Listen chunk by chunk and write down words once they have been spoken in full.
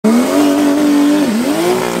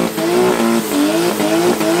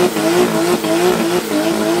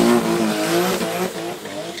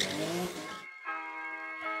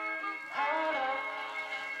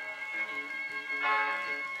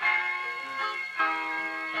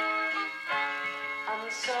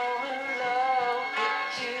so in love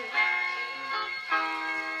with you.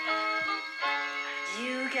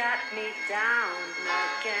 You got me down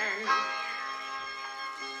again.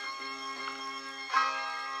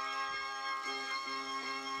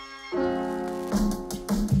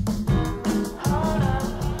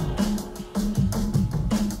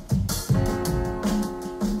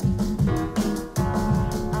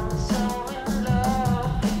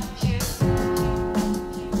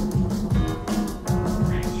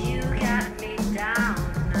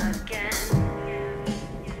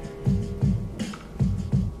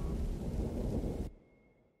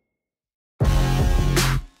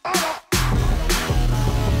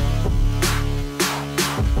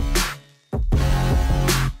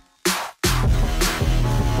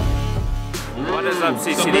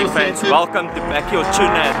 CCD fans, welcome to Backyard TUNER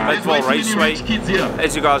at Midvaal Raceway.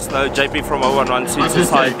 As you guys know, JP from 011 Seat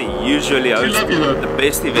Society usually hosts the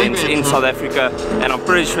best events in South Africa, and I'm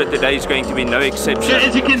pretty sure today is going to be no exception.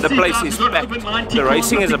 The place is packed. The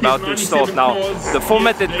racing is about to start now. The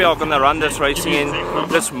format that we are going to run this racing in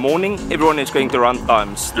this morning, everyone is going to run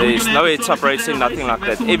times. There is no heads-up racing, nothing like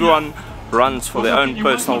that. Everyone runs for their own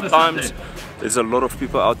personal times. There's a lot of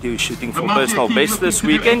people out there shooting for personal best this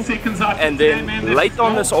weekend, and then later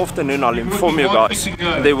on this afternoon I'll inform you guys.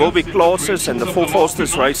 There will be classes, and the 4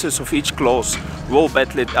 fastest races of each class will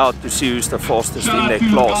battle it out to see who's the fastest in their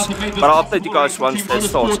class. But I'll update you guys once that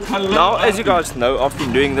starts. Now, as you guys know, I've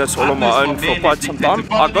been doing this all on my own for quite some time.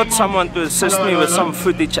 I got someone to assist me with some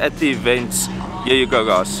footage at the events. Here you go,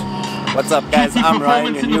 guys. What's up, guys? I'm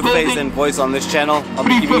Ryan, your new face and voice on this channel. I'll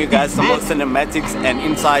be giving you guys some more cinematics and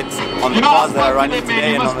insights on the cars that are running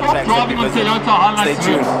today and on the tracks that we visit. Stay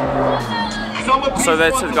tuned. So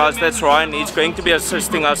that's it, guys. That's Ryan. He's going to be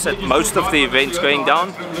assisting us at most of the events going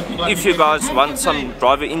down. If you guys want some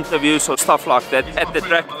driver interviews or stuff like that at the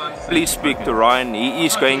track, please speak to Ryan. He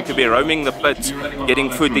is going to be roaming the pits, getting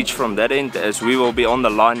footage from that end, as we will be on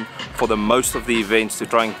the line for the most of the events to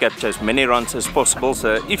try and capture as many runs as possible.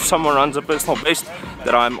 So if someone runs a personal best,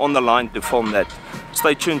 that I'm on the line to film that.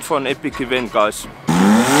 Stay tuned for an epic event, guys.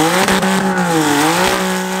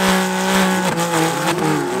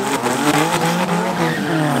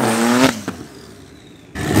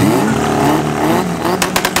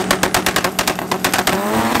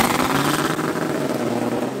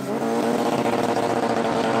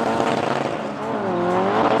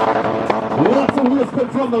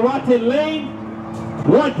 From the right-hand lane,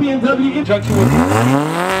 right BMW in junction with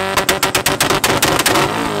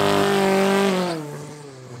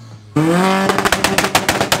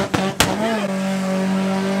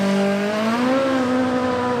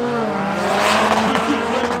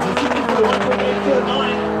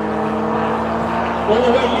all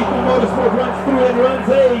the way Lethal Motorsport runs through and runs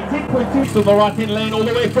a 10.2 to the right-hand lane all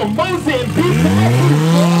the way from Mozambique.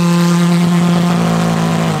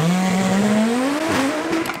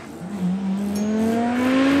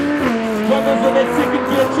 On that second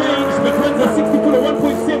gear change, but runs a 60-foot at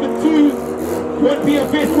 1.72. Won't be a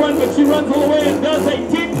best run, but she runs all the way and does a 10.58.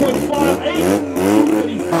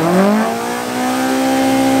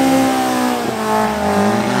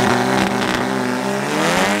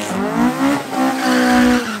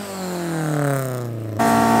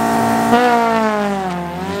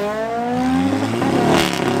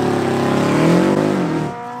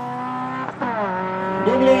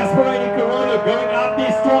 Normally aspirated Corolla going out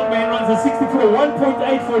there strong, man, runs a 60-foot at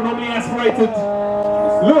 1.8 for a normally aspirated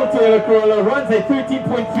little Toyota Corolla, runs a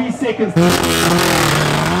 13.3 seconds.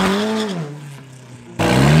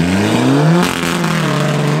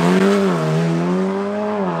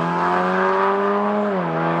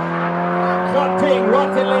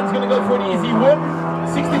 Right-hand lane's going to go for an easy win.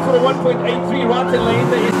 60-foot at 1.83, right-hand lane,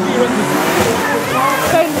 the SP runs a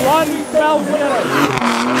 60-foot at 1.5.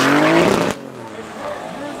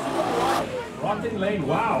 Lane,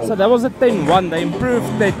 wow. So that was a 10-1. They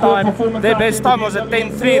improved their time. Their best time was a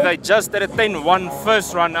 10-3. They just did a 10-1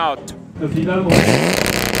 first run out.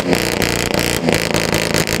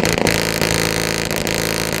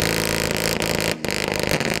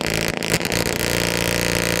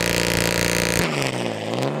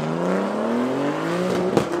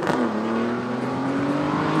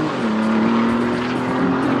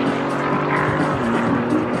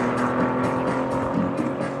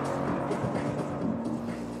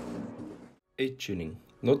 Tuning.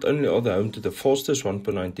 Not only are they home to the fastest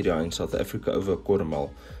 1.9 TDI in South Africa over a quarter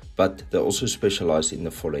mile, but they also specialize in the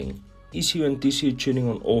following: ECU and TCU tuning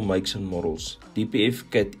on all makes and models, DPF,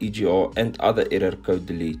 CAT, EGR and other error code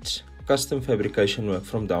deletes, custom fabrication work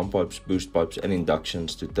from downpipes, boost pipes and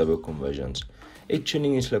inductions to turbo conversions.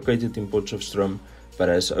 Tuning is located in Potchefstroom, but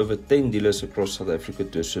has over 10 dealers across South Africa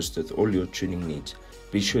to assist with all your tuning needs.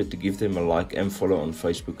 Be sure to give them a like and follow on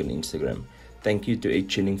Facebook and Instagram. Thank you to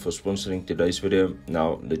Edge Tuning for sponsoring today's video.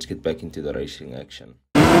 Now let's get back into the racing action.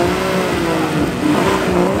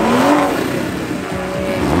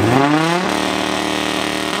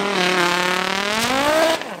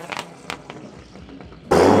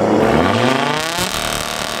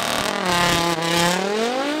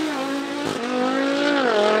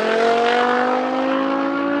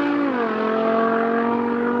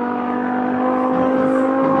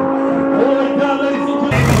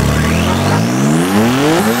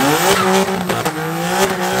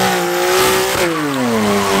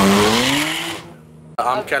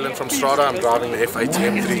 I'm from Strada. I'm driving the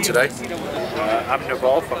F80M3 today. I'm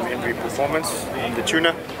Midvaal from NV Performance, the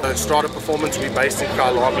tuner. Strada Performance, we're based in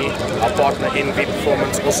Kyalami. Our partner NV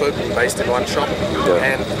Performance also based in one shop.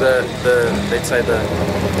 And let's say the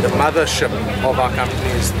mothership of our company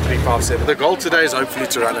is 357. The goal today is hopefully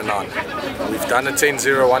to run a 9. We've done a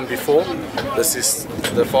 10.01 before. This is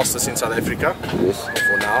the fastest in South Africa. Yes.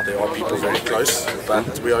 For now, there are people very close,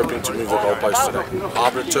 but we're hoping to move the goalpost today.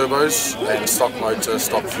 Hybrid turbos and stock motor,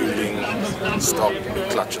 stock fueling, stock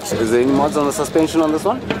clutches. Is there any mods on the suspension on this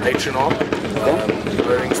one? H&R,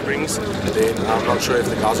 lowering springs. Then I'm not sure if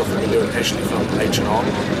the guys are familiar with Ashley from H&R. A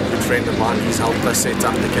good friend of mine, he's helped us set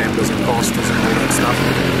up the campers and casters and all that stuff.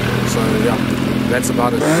 So yeah, that's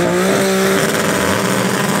about it.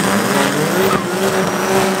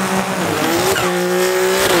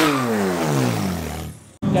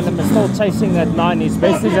 Callum is still chasing that 9. His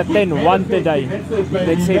best is at 10.1 today.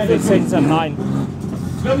 Let's see if he sends a 9.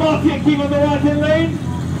 The market keep on the right hand lane.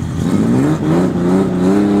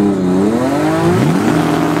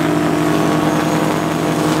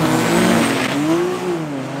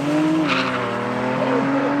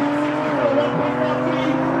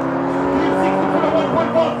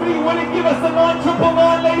 Will it give us the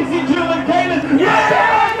 999, ladies and gentlemen? Caleb. Yeah!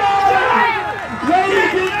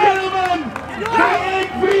 Ladies and gentlemen,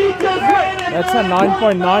 that's a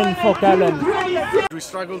 9.9 for Callan. We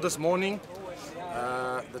struggled this morning.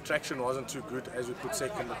 The traction wasn't too good. As we put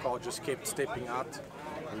second, the car just kept stepping out.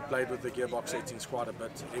 We played with the gearbox settings quite a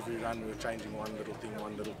bit. Every run we were changing one little thing.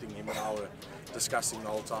 Him and I were discussing the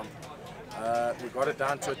whole time. We got it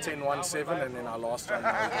down to a 10.17, and then our last run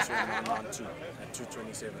now was a 9.92 at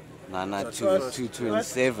 2.27. 9.92,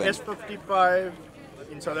 2.27. S55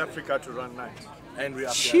 in South Africa to run 9. And we're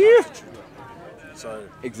up there. So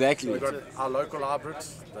exactly. So we got our local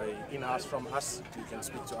hybrids. They in-house from us. You can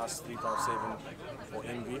speak to us 357 or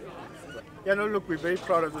MV. Yeah, no, look, we're very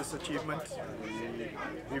proud of this achievement.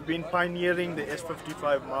 We've been pioneering the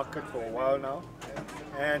S55 market for a while now,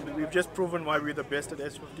 and we've just proven why we're the best at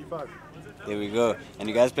S55. There we go. And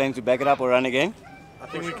you guys planning to back it up or run again? I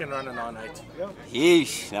think we can run a 9.8. Yeah.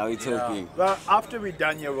 Yeesh, now we're talking. Well, after we're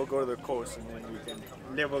done here, we'll go to the course and then we can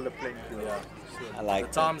level the playing field. Yeah. I like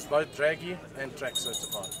the time's both draggy and track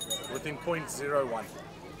certified within 0.01.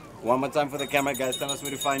 One more time for the camera, guys. Tell us where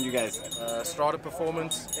to find you guys. Strada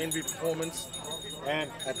Performance, NV Performance, and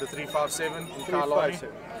at the 357 in Kyalami.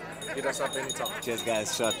 Hit us up anytime. Cheers,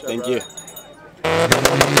 guys. Shot. Thank you.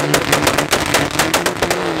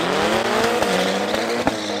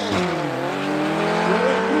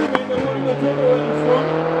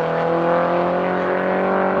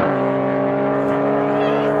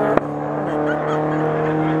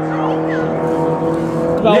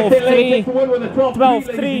 Twelve 3, 12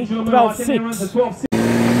 3, 12 6.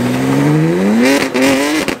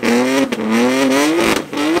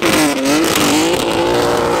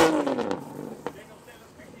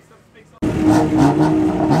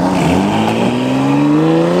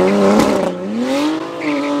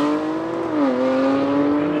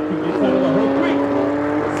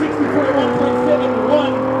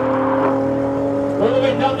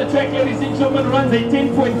 Ladies and gentlemen, runs a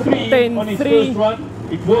 10.3 on his first run.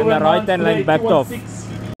 It will run the right hand lane backed off.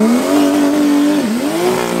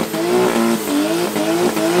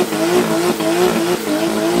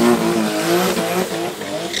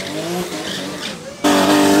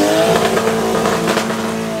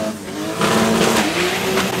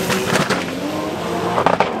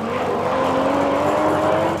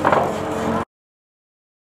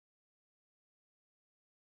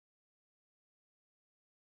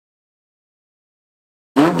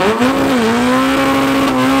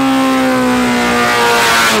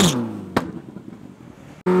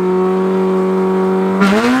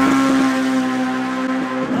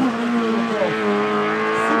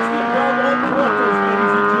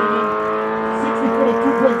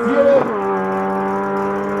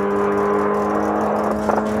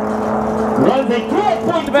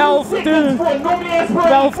 12-2,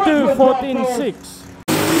 12-2, 14-6.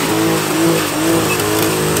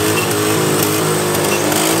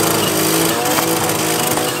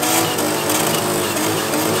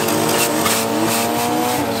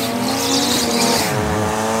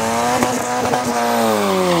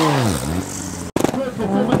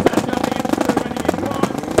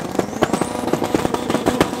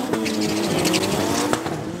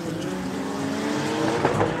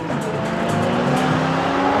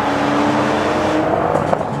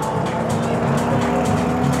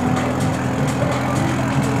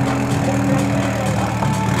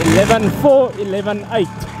 Eleven 4, 11 8.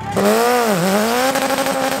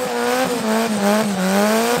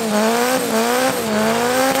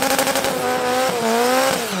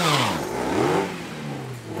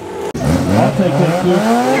 I'll take that too.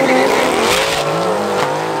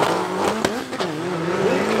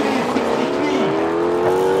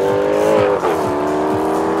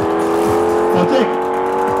 I'll take.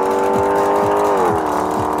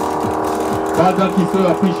 Well done, sir. I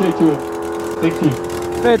appreciate you. Thank you.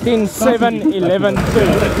 13-7, 11-2.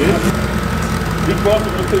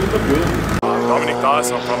 Dominic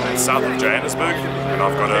Dias, I'm from the south of Johannesburg, and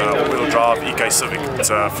I've got a all-wheel drive EK Civic. It's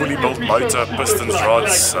a fully built motor, pistons,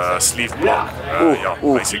 rods, sleeve block,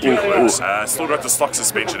 basically it works. Still got the stock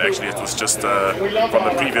suspension actually, it was just from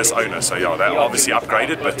the previous owner, so yeah, they obviously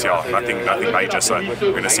upgraded, but yeah, nothing major, so we're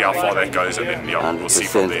going to see how far that goes, and then yeah, we'll see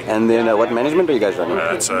from there. And then what management are you guys running?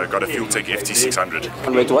 It's got a Fueltech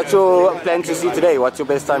FT600. Wait, what's your plan to see today? What's your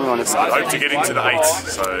best timing on it? I hope to get into the 8,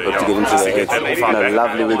 so hope to get into the 8. No,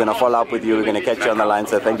 lovely, we're going to follow up with you, we're going to catch you on the line,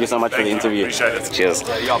 so thank you so much for the interview. Appreciate it. Cheers.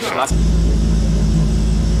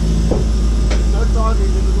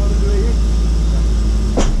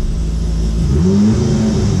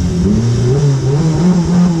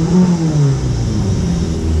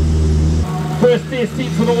 First test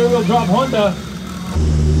seat for the all-wheel drive Honda.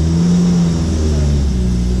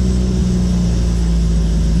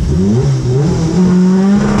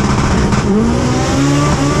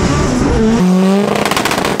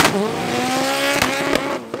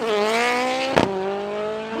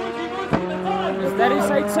 That is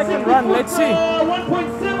 8-second run, let's see.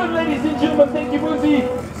 1.7, ladies and gentlemen, thank you, Boozy.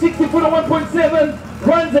 60 foot on 1.7,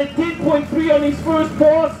 runs at 10.3 on his first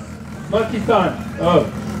pass. Not his time.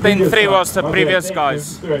 10-3 was the previous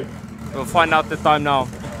guys. We'll find out the time now.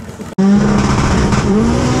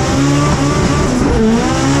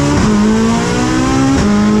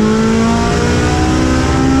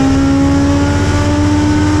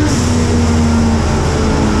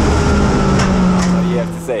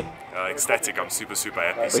 Ecstatic, I'm super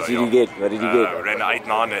happy. What did you get? What did you get? Ran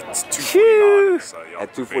 8.9 at 2.49. So, yeah,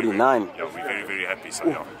 at 2.49? Yeah, we're very happy. So,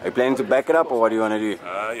 yeah. Are you planning to back it up, or what do you want to do?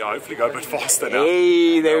 Yeah, hopefully go a bit faster now.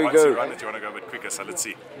 Hey, there we once go. You run it, you want to go a bit quicker, so let's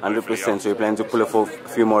see. 100%, so you plan to pull a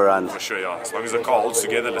few more runs? For sure, yeah. As long as the car holds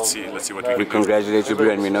together, let's see what we can do. We congratulate you, bro,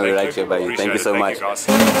 and we know we're right here by you. Thank you so much.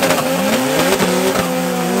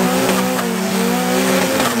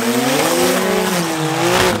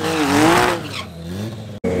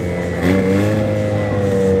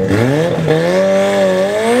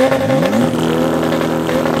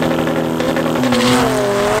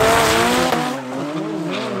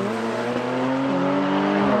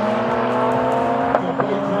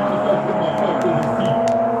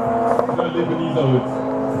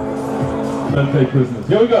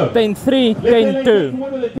 Here we go. 10-3,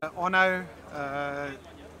 10-2. Arno,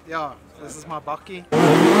 yeah, this is my bakkie.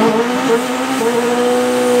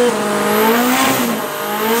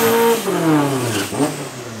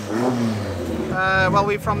 Well,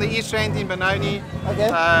 we're from the East Rand in Benoni.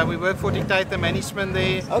 Okay. We work for Dictator Management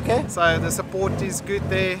there. Okay. So the support is good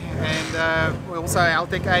there, and we're also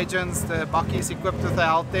Haltech agents. The bakkie is equipped with the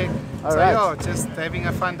Haltech. So yeah, just having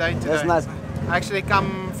a fun day today. That's nice. I actually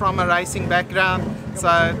come from a racing background,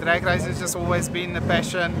 so drag racing has just always been a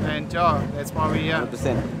passion, and yeah, that's why we're here.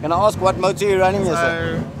 100%. Can I ask what motor you're running here?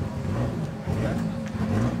 So,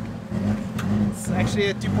 it's actually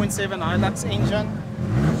a 2.7 Hilux engine.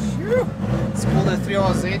 It's called a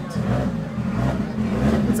 3RZ.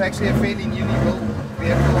 It's actually a fairly newly built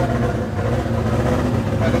vehicle,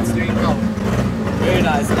 but it's doing well. Very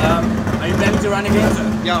nice. Are you planning to run again,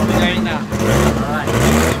 sir? Yeah, we're going now. Alright.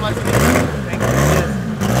 Thank you so much for this. Thank you.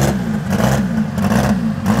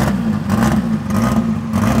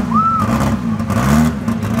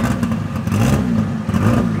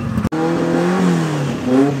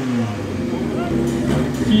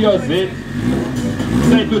 TRZ.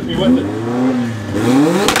 Say it with me, what's it?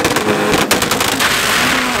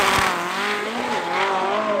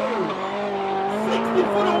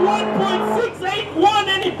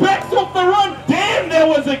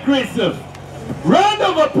 aggressive. Round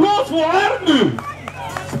of applause for Arno.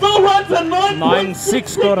 Still runs a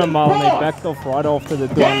 9.6 got a mile and they backed off right after the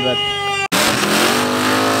 200.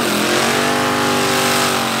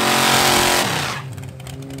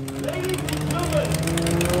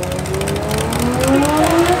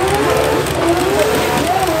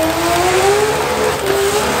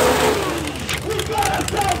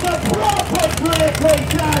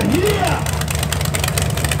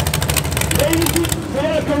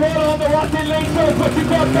 Corolla on the right-hand lane, show us what you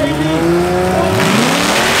got, baby.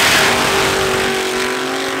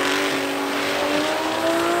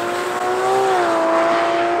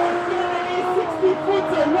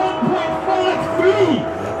 60-footer,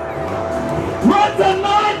 1.53. Runs a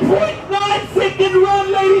 9.9 second run,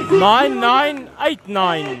 ladies and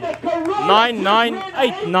 9989.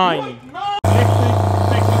 9989.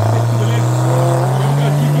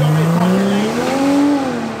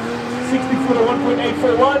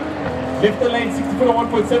 1.841, left the lane 60 footer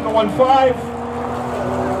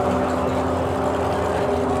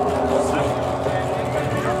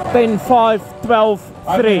 1.715. Ten 5 12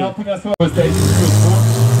 3. Helping us was the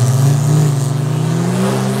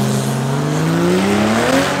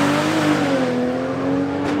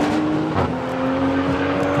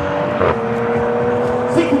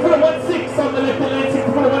 60 footer 16 on the left lane,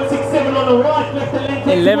 60 footer 167 on the right, left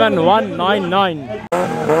lane 11199.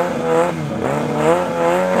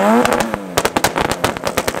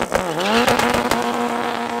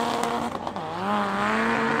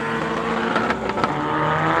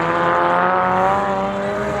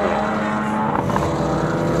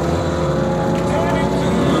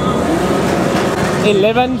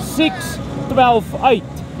 11.6 12.8.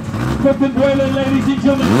 Quentin Boylan, ladies and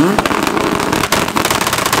gentlemen.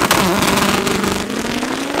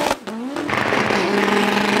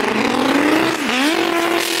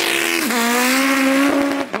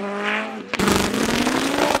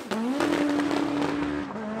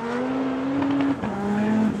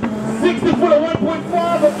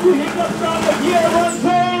 Here runs a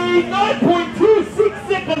 9.26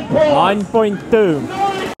 second pause. 9.2.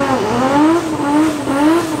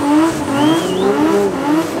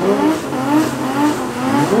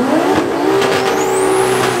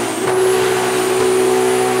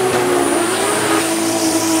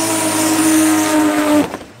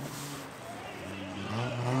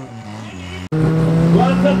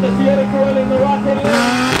 Runs up the Toyota Cressida in the right-hand lane.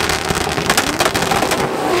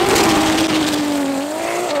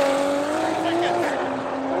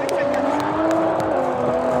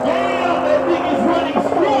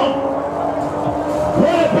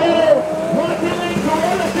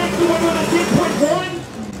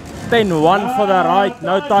 Then 1 for the right,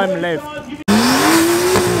 no time left.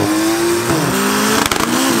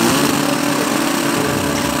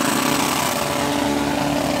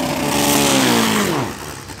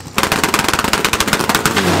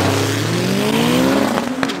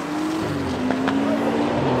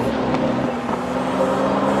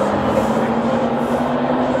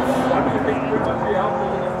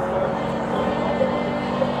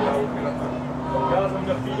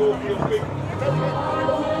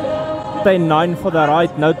 Then 9 for the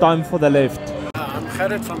right, no time for the left. I'm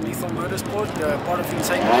Gerrit from Midvaal Motorsport, part of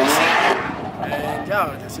Nissan Racing, and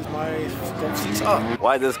yeah, this is my Golf 6R.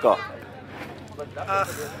 Why this car?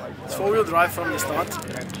 It's four-wheel drive from the start.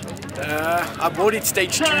 I bought it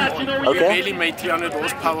stage 2. We barely made 300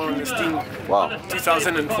 horsepower on this thing. Wow.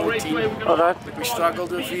 2014. Alright. But we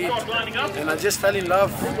struggled with it, and I just fell in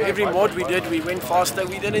love. Every mod we did, we went faster.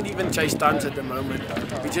 We didn't even chase stunts at the moment.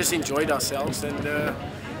 We just enjoyed ourselves, and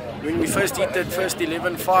when we first hit that first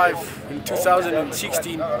 11.5 in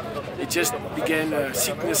 2016, it just began a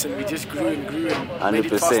sickness, and we just grew and grew and made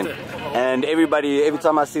it faster. And everybody, every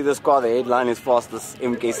time I see this car, the headline is fastest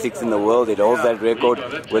MK6 in the world. It holds that record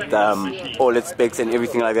with all its specs and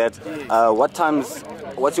everything like that.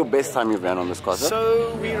 What's your best time you've ran on this car, sir?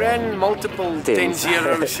 So we ran multiple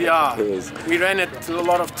 10-0s, yeah. Yes. We ran at a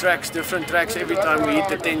lot of tracks, different tracks. Every time we hit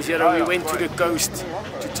the 10-0, we went to the coast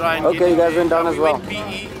to try and get you guys went down as well. We went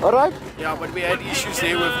PE. Alright. Yeah, but we had issues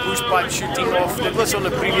there with boost pipe shooting off. That was on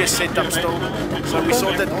the previous setup still. So we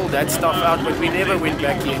sorted all that stuff out, but we never went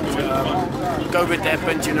back yet. COVID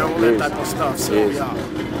happened, you know, all that type of stuff. So yeah.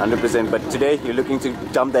 100%. But today you're looking to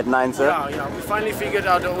jump that 9, sir? Yeah. We finally figured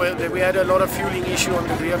out that we had a lot of fueling issue on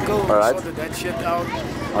the vehicle. Alright. We sorted that shit out.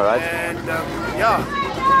 Alright. And yeah,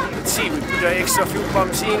 let's see. We put the extra fuel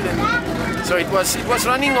pumps in, and so it was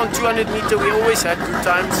running on 200 meter. We always had good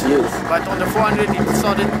times. Yes. But on the 400 it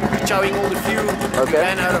started chowing all the fuel. We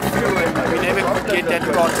ran out of fuel, and we never could get that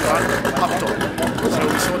car to run up top. So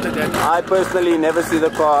we sorted that out. I personally never see the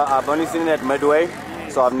car. I've only seen it at Midway.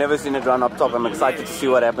 so I've never seen it run up top. I'm excited to see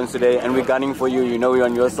what happens today, and we're gunning for you. You know we're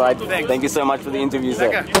on your side. Thanks. Thank you so much for the interview, sir.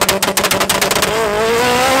 Okay.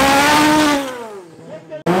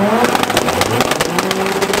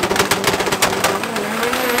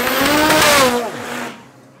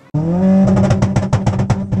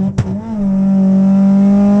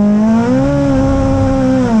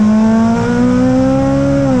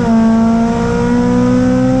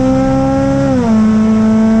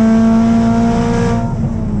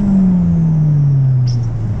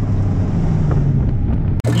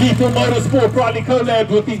 Motorsport proudly collab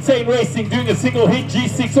with Insane Racing, doing a single hit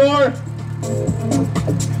G6R.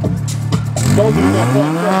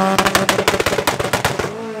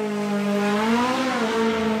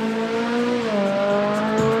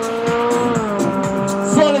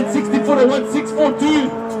 Solid 60 footer 1642.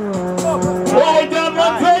 Right down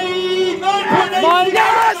Monte, 9.8.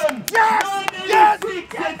 Yes!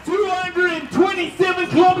 At 227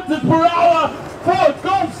 kilometers per hour for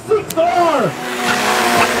Golf 6R.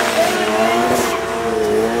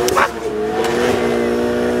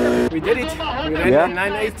 We did it. We ran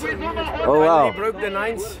 9.8. Oh wow. We broke the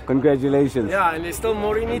 9s. Congratulations. Yeah, and there's still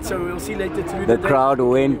more in it, so we'll see later through The crowd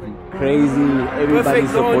went crazy. Everybody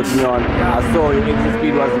supported me on. I saw your exit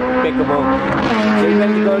speed was impeccable. So you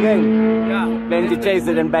plan to go again? Yeah. Plan to chase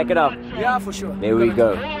it and back it up? Yeah, for sure. There we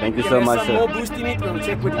go. Thank you so much, Some more sir. boost in it, we'll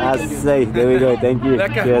check what we I can do. say, there we go. Thank you.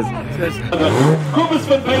 Lekker. Cheers. Cobus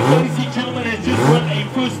van Wyk, ladies and gentlemen, has just won a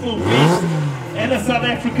personal best and a South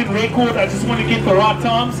African record. I just want to get the right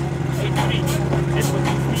times.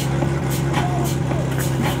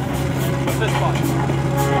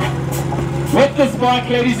 With this bike,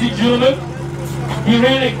 ladies and gentlemen, he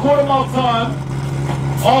ran a quarter mile time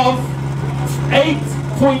of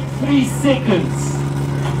 8.3 seconds.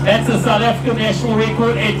 That's a South African national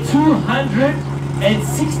record at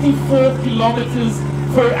 264 kilometers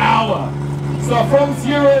per hour. So from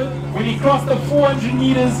zero, when he crossed the 400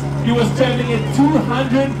 meters, he was traveling at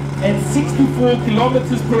 264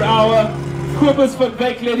 kilometers per hour. Cobus van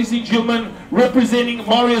Wyk, ladies and gentlemen, representing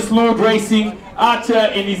Marius Lloyd Racing, out here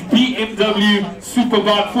in his BMW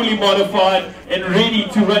Superbike, fully modified and ready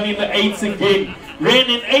to run in the 8s again. Ran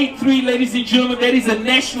in 8.3, ladies and gentlemen, that is a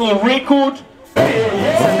national record. So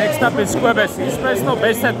next up is Cobus. His personal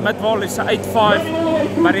best at Midvaal is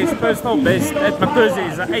 8.5, but his personal best at Makuzi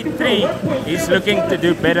is 8.3. He's looking to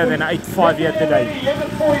do better than 8.5 here today.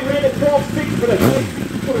 11.4, he ran at 12.6, but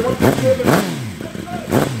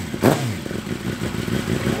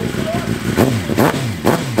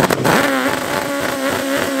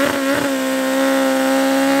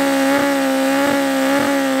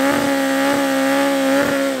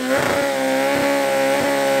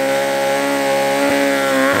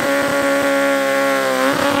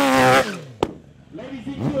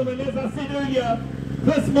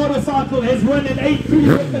this motorcycle has run an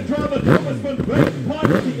 8.3 with the driver Cobus van Wyk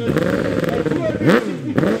piloting it at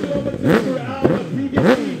 264 kilometers per hour.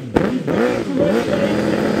 Previously, he's going to run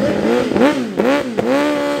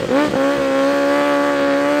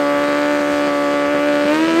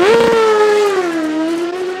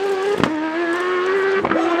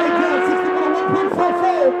an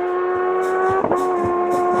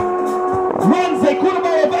 8.3. Runs a quarter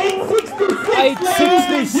mile of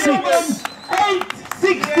 8.66.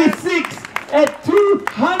 8.66 at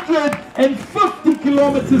 250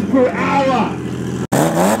 kilometers per hour.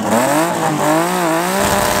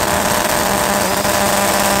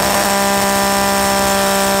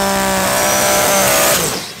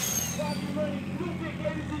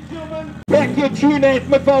 Back your tune at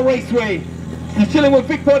Midvaal Raceway. You're chilling with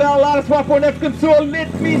Vic Podell, loudest rapper on African soil.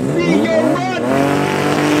 Let me see your run.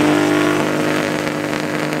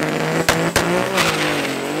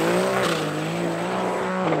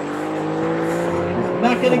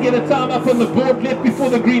 Not going to get a time up on the board left before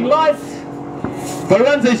the green light, but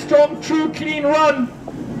runs a strong, true, clean run.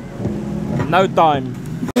 No time.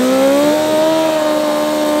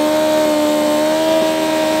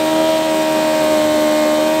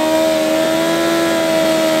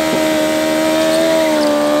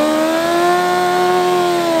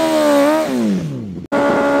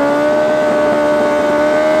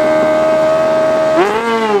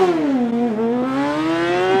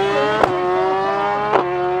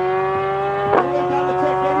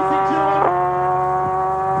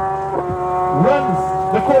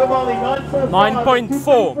 Runs the quarter mile in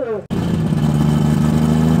 9.4.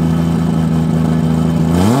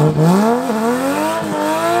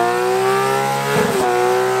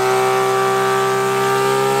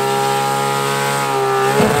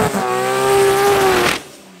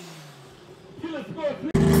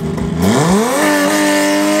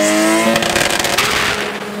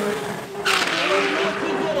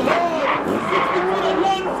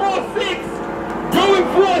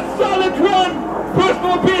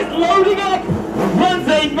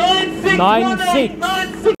 9-6. 9-6.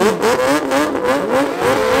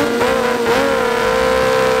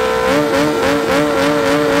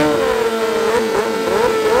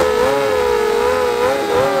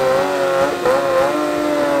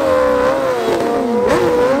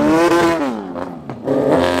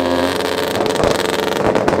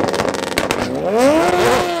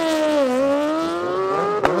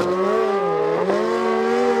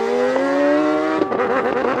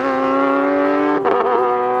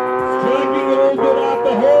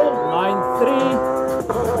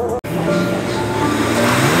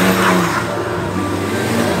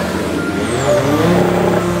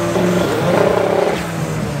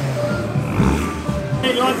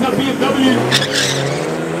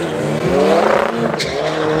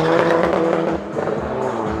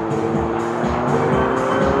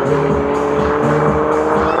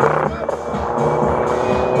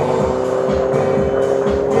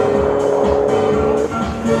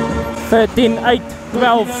 Thirteen, 8,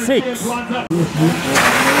 12, 6.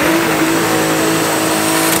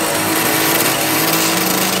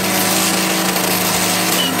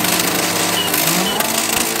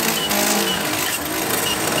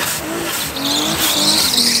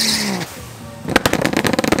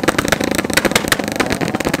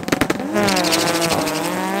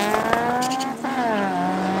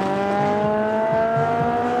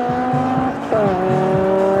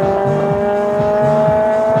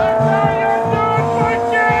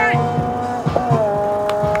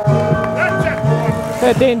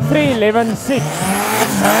 Then 3, 11, 6.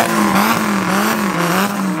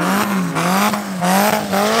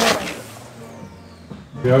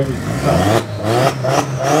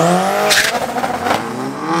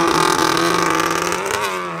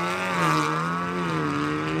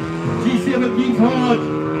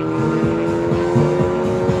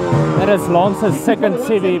 That is Lance's second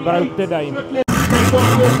CV broke today.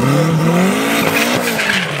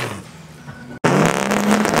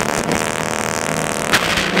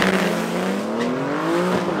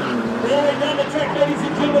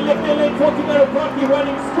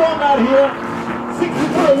 Running strong out here.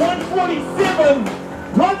 64, 147.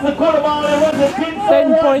 Runs a quarter mile and runs a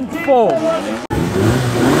 10.4.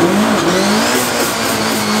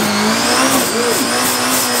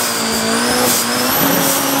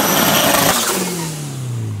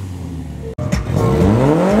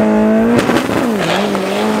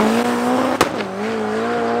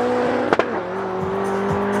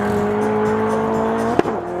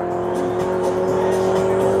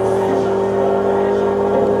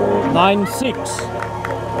 Nine, 6.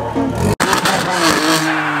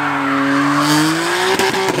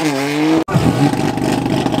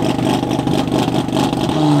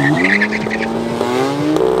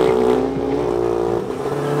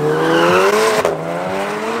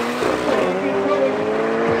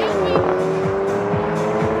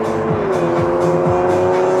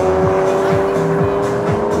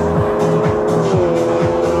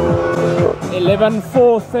 Eleven,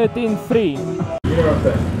 4, 13, 3.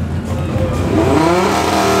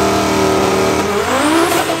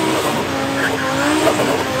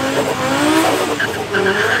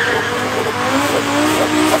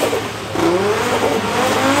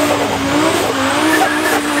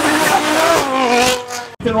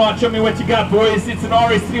 'Right, show me what you got, boys. It's an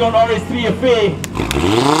RS3 on RS3 affair.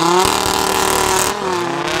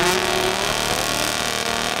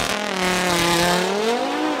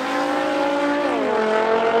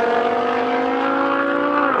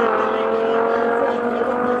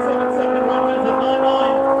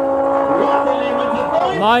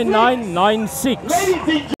 Nine, 9, 9, 6. Ladies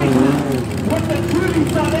and gentlemen, with the truly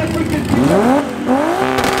South African for 1.5.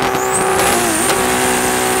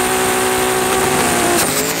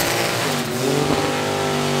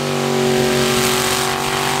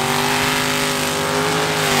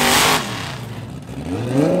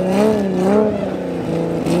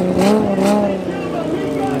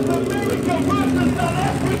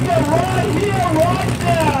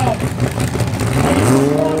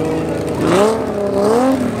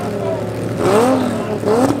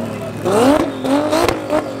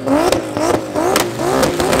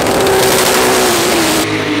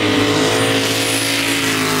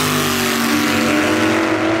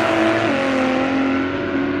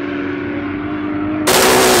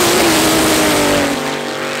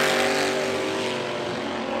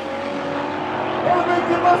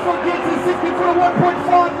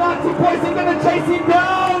 Natie Booysen going to chase him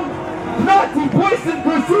down. Natie Booysen,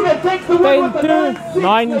 Cressida takes the win with the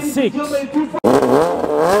 9-6.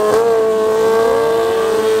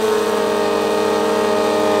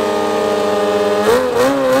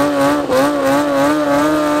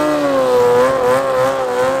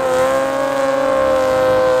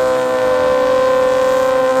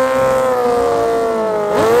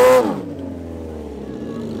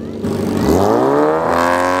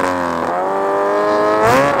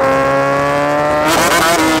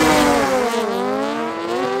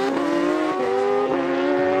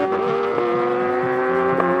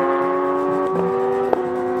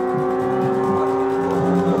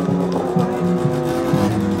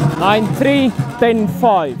 9.3,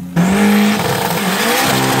 10.5.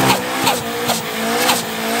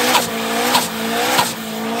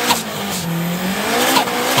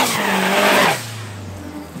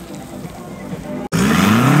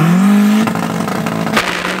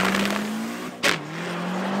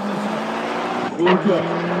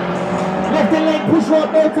 Left in lane, push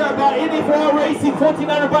rod motor by Midvaal Racing,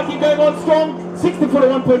 1400 bucky going on strong, 60 for the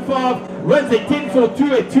 1.5, runs at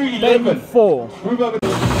 10.42 at 2.11. 4. Move over.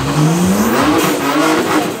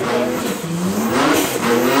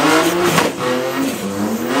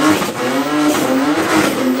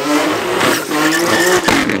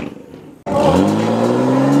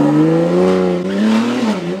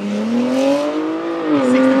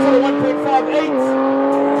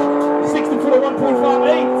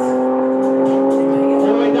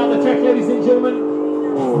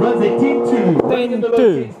 Runs at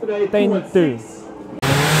 10.2. 10.2.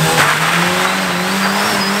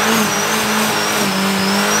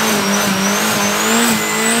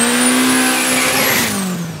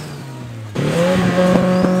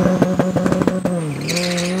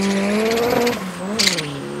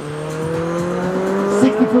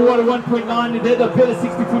 Water 1.9, he did a better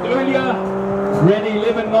 60 foot earlier. Ran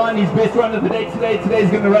 11.9, his best run of the day today. Today's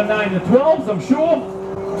going to run 9 and 12s, I'm sure.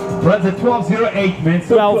 Runs at 12.08, man.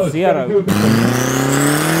 So 12.0.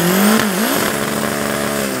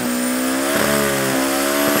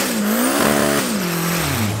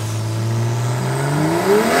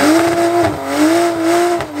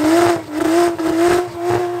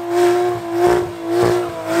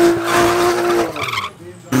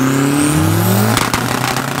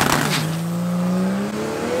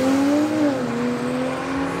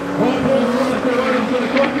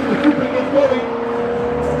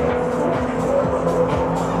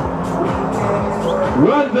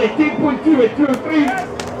 Runs at 10.2 at 2.3.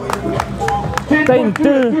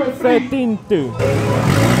 10.2, 13.2.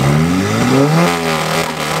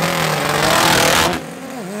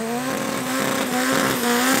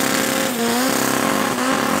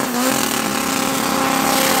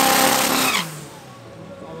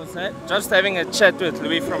 Just having a chat with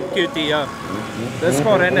Louis from QT. This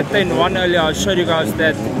car ran at 10.1 earlier. I showed you guys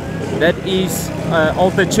that is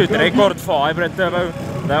altitude record for hybrid turbo.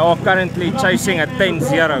 They are currently chasing at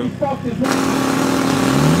 10.0.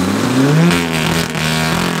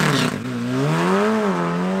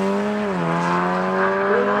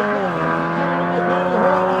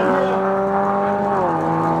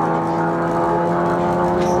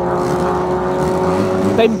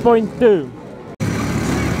 $10.2.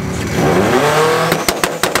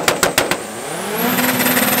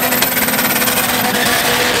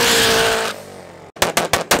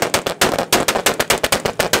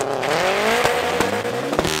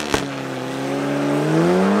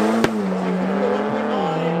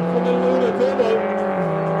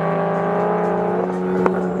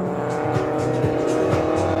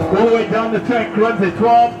 All the way down the track, runs at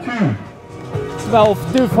 12.2.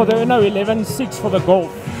 12.2 for the Uno, 11.6 for the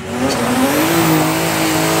Golf.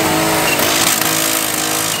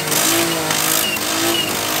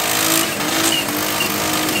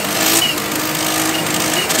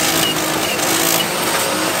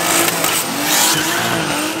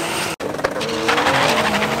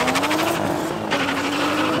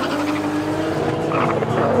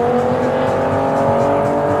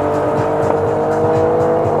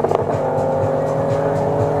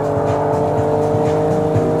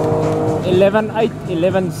 $11.8,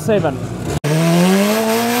 $11.7.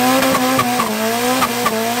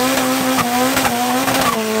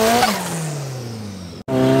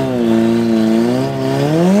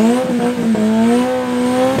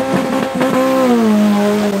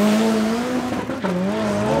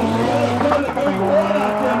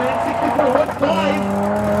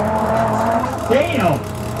 Damn!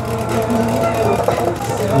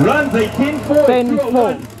 Runs a 10.4.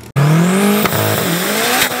 10.4.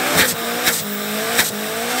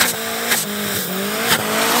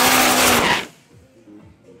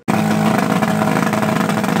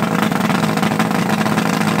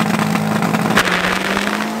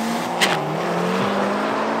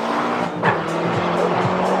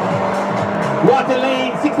 Right to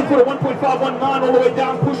lane, 60 footer, 1.519 all the way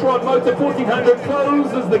down, push rod motor, 1400,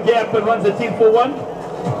 closes the gap and runs at 10.41.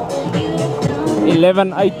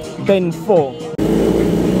 11.8, 10.4.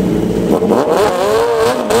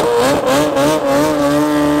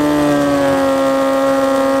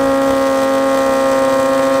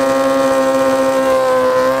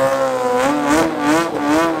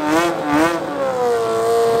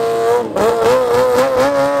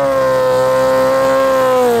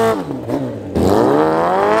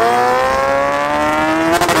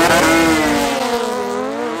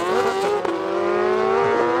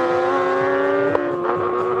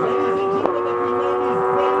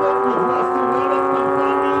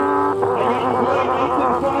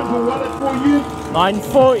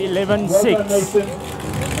 9:4:11.6.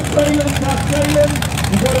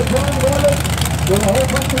 You got a brown wallet with a whole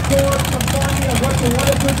bunch of cards. Come find me. I've got your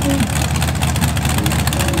wallet with me.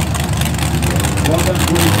 Well done,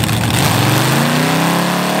 please.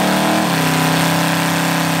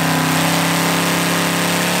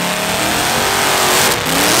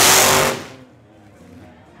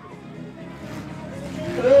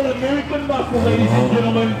 All American muscle, ladies and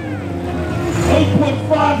gentlemen.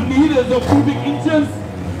 8.5 meters of cubic inches.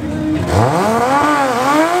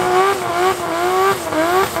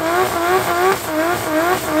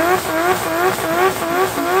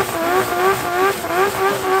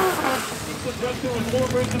 More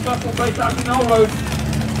American muscle based out in elbows.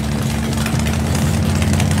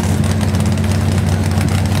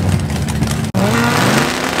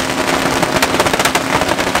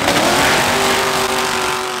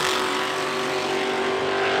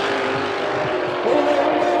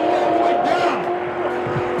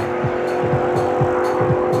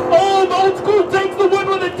 Old school takes the win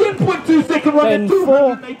with a 10.2 second run at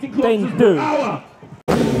 280 kilometers per hour.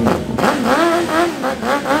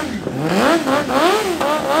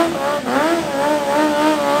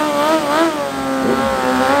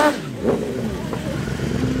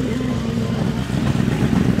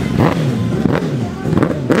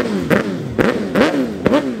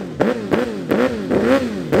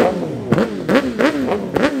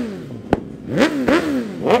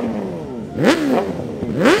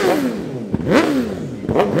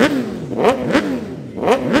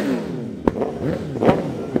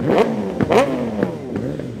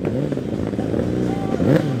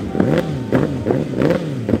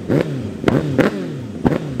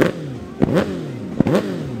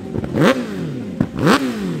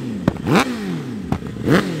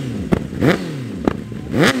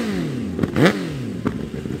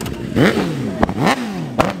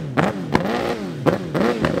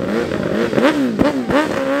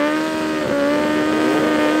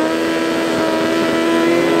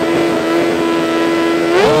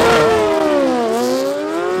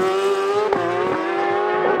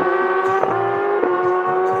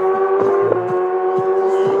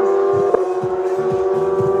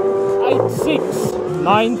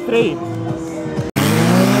 .93.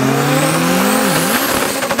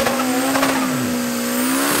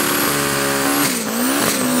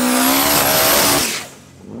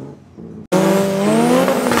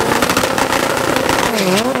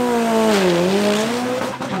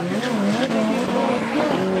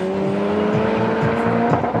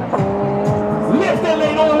 Left hand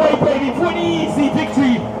lane all the way, baby. 20 easy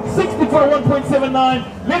victory.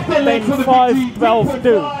 64.1.79. Left hand lane for the victory.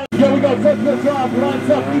 5:12.2. Here we go, Tokyo Drive, lines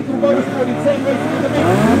up, Midvaal Motorsport, insane racing in the mix.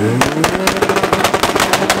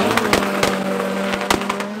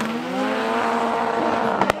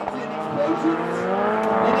 Explosions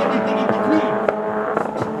and everything in between.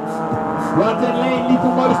 Right hand lane,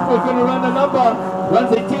 Midvaal Motorsport going to run the number.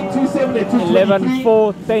 Runs a 10.27 at 223.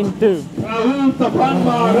 11:4.10.2. Rahul Tapan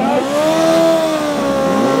Maharaj.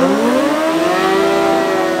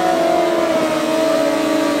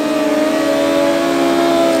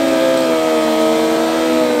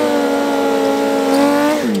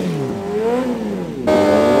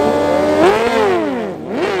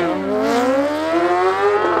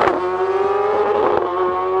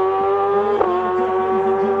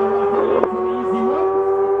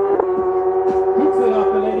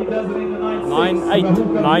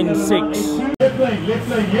 .9896. Left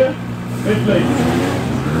lane here. Left lane.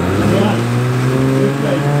 Right. Left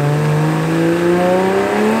lane.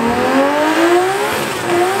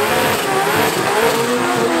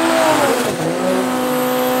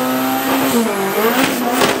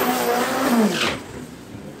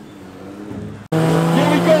 Here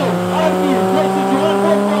we go. Arno versus Johan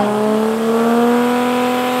Bothma.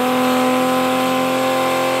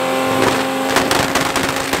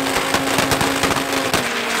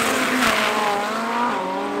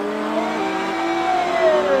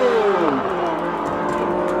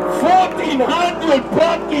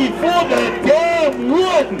 Bucky for the damn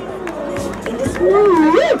win!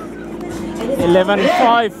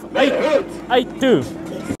 11.5.82.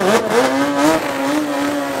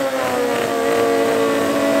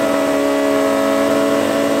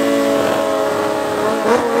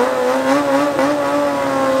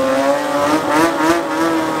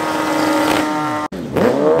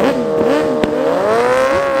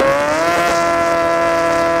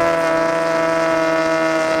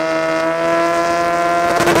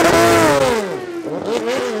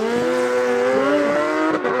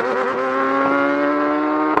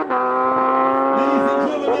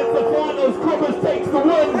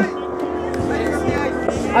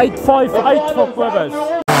 858 for Cobus.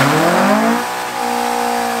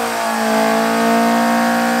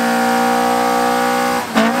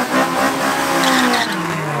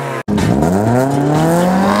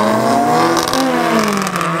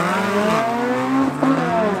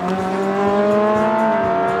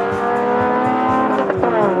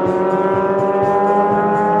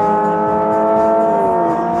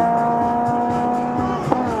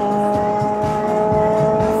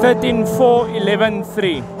 In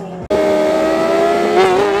 4:11.3.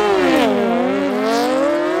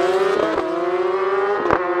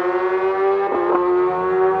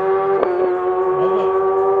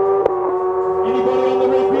 Anybody on the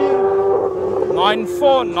red wheel?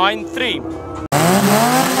 9:4.93.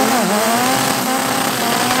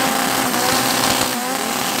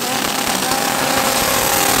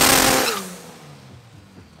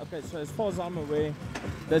 Okay, so as far as I'm aware,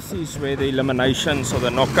 this is where the eliminations or the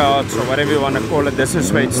knockouts or whatever you want to call it, this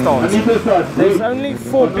is where it starts. There's only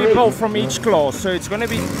 4 people from each class, so it's going to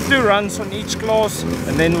be 2 runs on each class,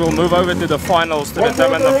 and then we'll move over to the finals to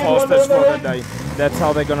determine the fastest for the day. That's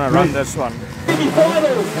how they're going to run this one. And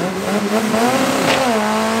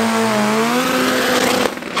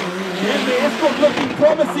the escort looking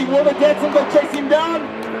promising. Will the Datsun go chase him down?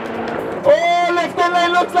 Oh, left-hand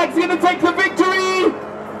lane looks like he's going to take the victory.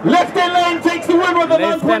 Left-hand lane takes the win with a 9.8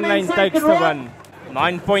 Left-hand lane takes the win.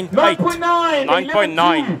 9.8.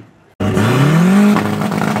 9.9.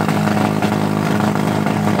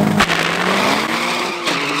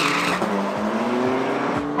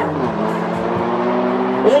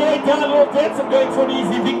 All the way down, little Datsun going for an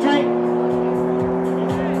easy victory.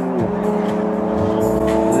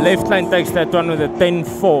 Left lane takes that one with a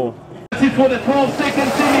 10.4. That's it for the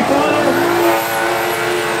 12-second semi-final.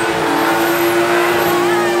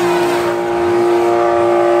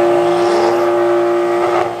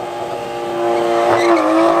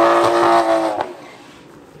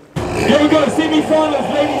 Here we go, semi-finals,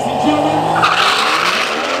 ladies and gentlemen.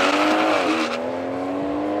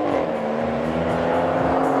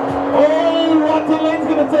 Oh, right lane's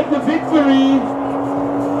going to take the victory.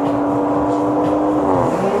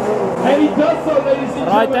 And he does so, ladies and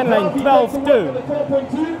gentlemen. Right-hand lane, 12.2.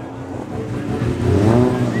 12.2.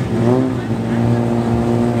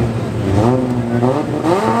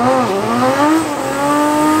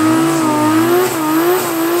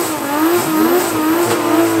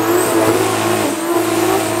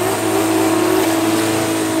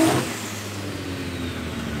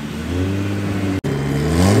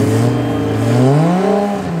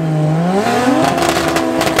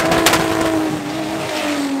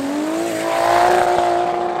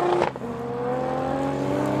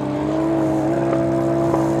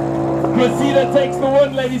 Cressida takes the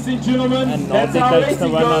win, ladies and gentlemen. And that's Natie how takes racing the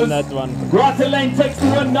win goes. on that one. Right lane takes the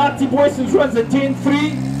win. Natie Booysen runs a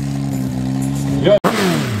 10.3. Yeah.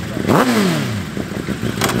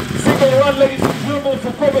 Single run, ladies and gentlemen,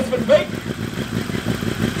 for Cobus van Wyk.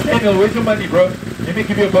 Daniel, where's your money, bro? Let me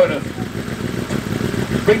give you a bonus.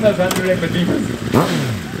 Bring those 100 Medivas.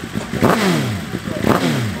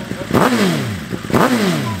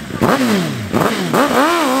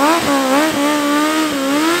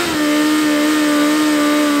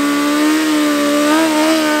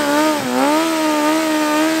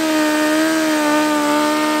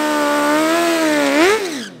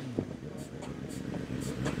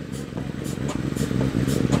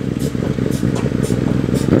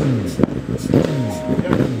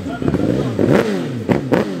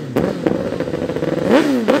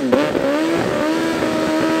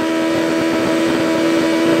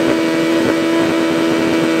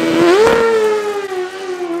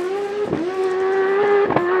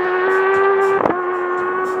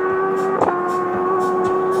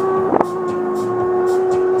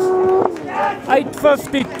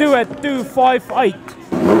 .52 at 2.58.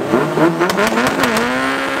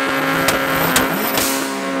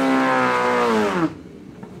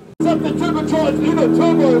 Up the turbocharged Uno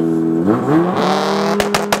Turbo.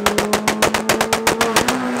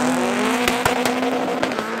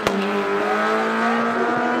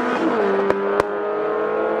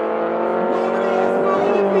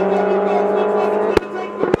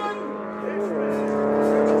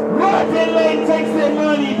 Right-hand lane takes their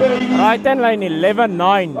money, baby. Right-hand lane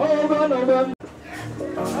 11.9. Hold on, hold on.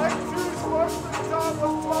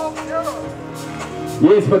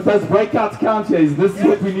 Yes, but those breakouts count here. This is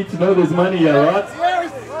what we need to know. There's money here, right?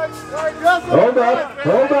 Hold up,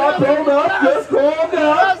 hold up, hold up. Just calm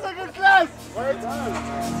down.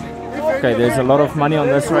 Okay, there's a lot of money on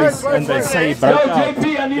this race, and they say broke out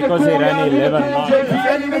because he ran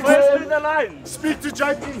 11.9. the line. Speak to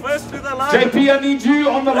JP. First to the line. JP, I need you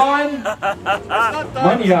on the line.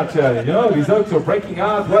 Money out here, you know, these oaks are breaking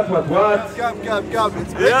out, what? Come.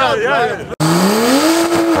 It's big Yeah, out, yeah. man.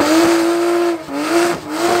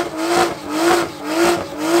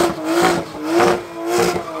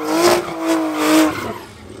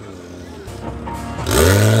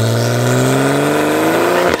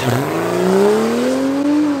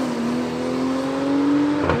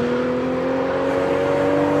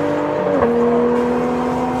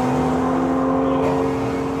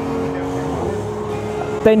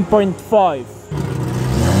 $10.5.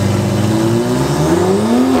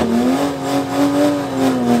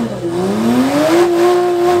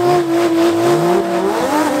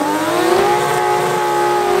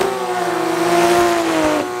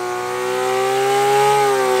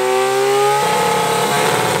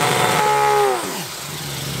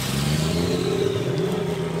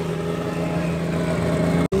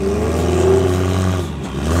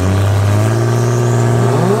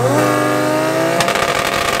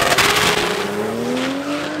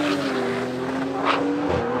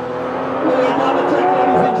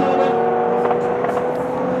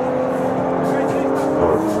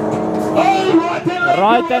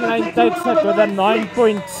 Right-hand lane takes it with a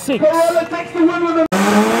 9.6.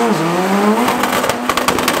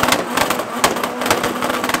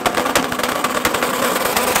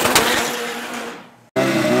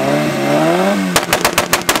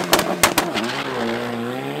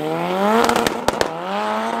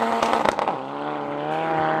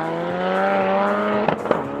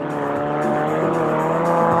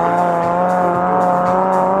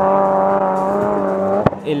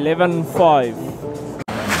 11.5.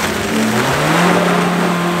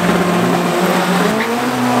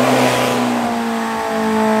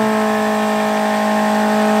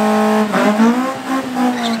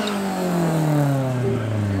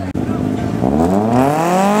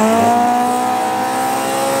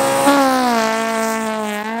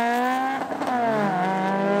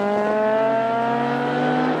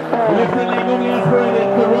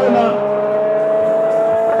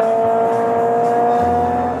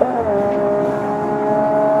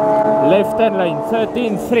 Left-hand lane,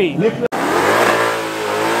 13.3.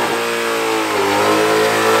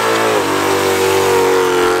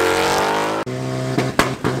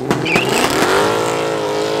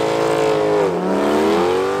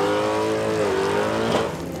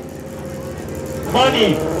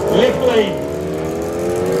 Money, left lane.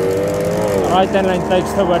 Right-hand lane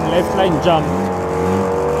takes the win, left lane jump.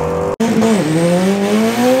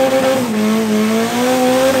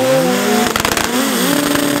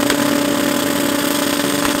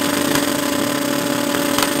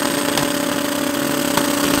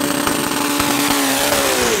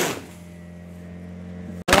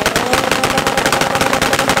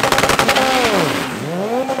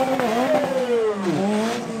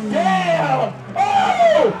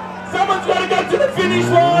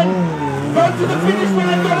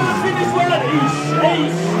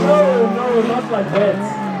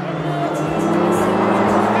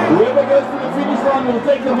 Whoever goes to the finish line will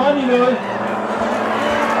take the money though.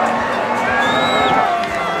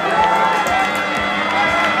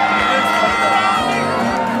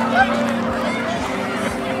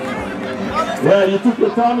 Yeah, you took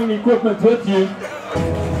your timing equipment with you.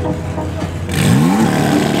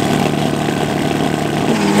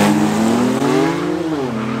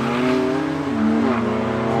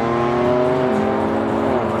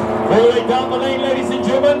 All the way down the lane, ladies and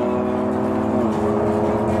gentlemen.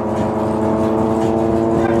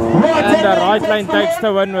 And the right lane takes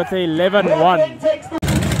the win with 11.1.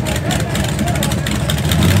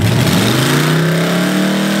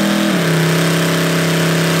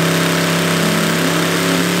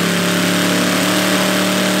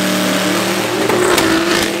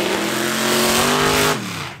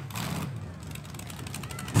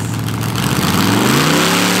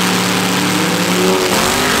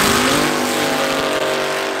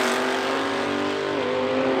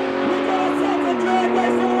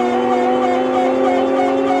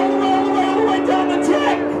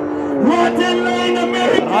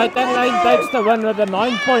 Right-hand lane takes the win with a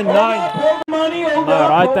 9.9. No,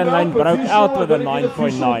 right-hand lane broke out with a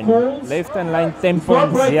 9.9. Left-hand lane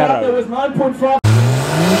 10.0.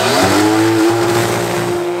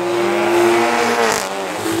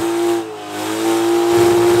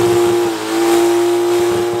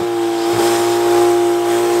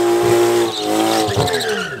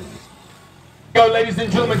 Go, ladies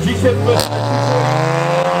and gentlemen, G7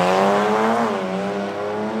 first.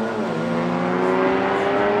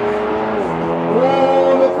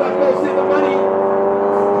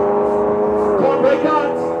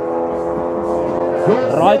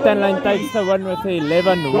 right hand lane takes the win with the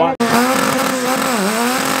 11-1.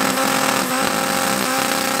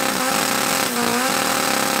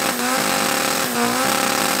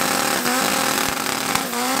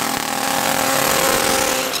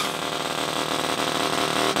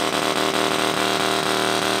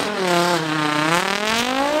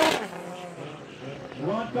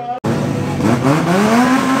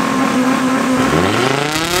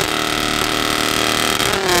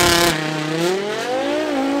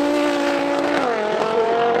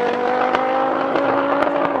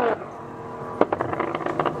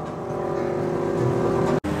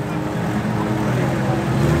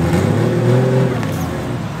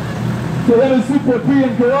 Toyota Super P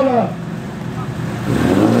and Corolla.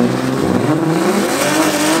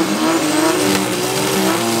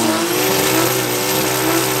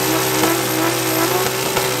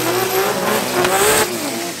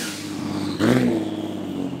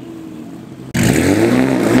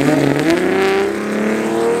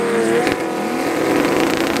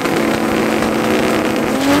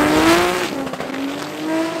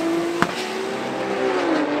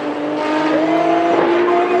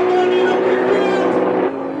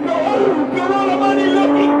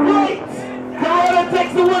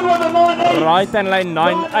 Right hand lane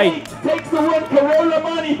 9-8. Takes the win, Corolla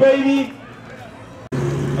money, baby.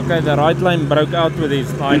 Okay, the right lane broke out with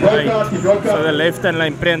his 9-8. So the left hand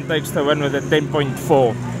lane Prent takes the win with a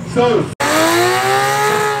 10.4. So.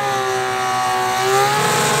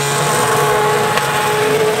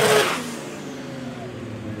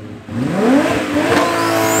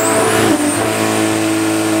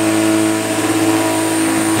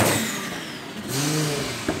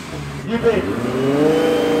 You bet.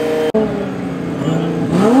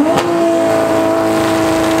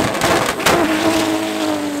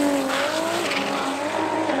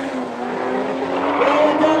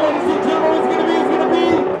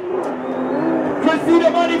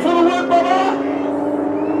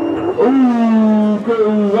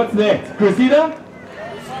 What's that? Cressida?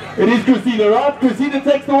 It is Cressida, right? Cressida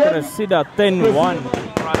takes the win. Cressida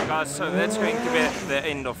 10-1. Right guys, so that's going to be the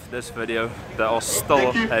end of this video. They are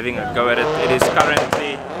still having a go at it. It is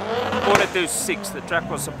currently 4:45. The track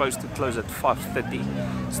was supposed to close at 5:30.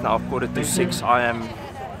 It's now 4:45.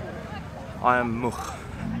 I am moeg.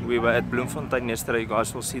 We were at Bloemfontein yesterday. You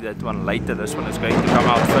guys will see that one later. This one is going to come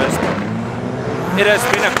out first. It has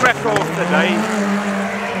been a cracker of the day.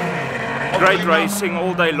 Great racing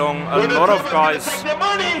all day long. A lot of guys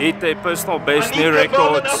hit their personal best, new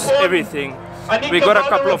records, everything. We got a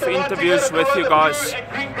couple of interviews with you guys.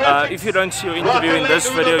 If you don't see your interview in this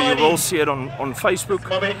video, you will see it on Facebook.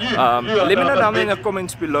 Let me know down in the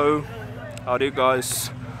comments below, how do you guys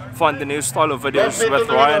find the new style of videos with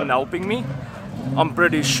Ryan helping me? I'm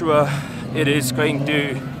pretty sure it is going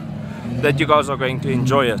to, that you guys are going to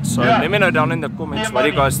enjoy it. So let me know down in the comments what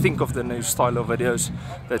you guys think of the new style of videos.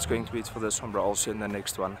 That's going to be it for this one, bro. I'll see you in the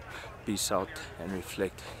next one. Peace out and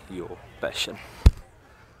reflect your passion.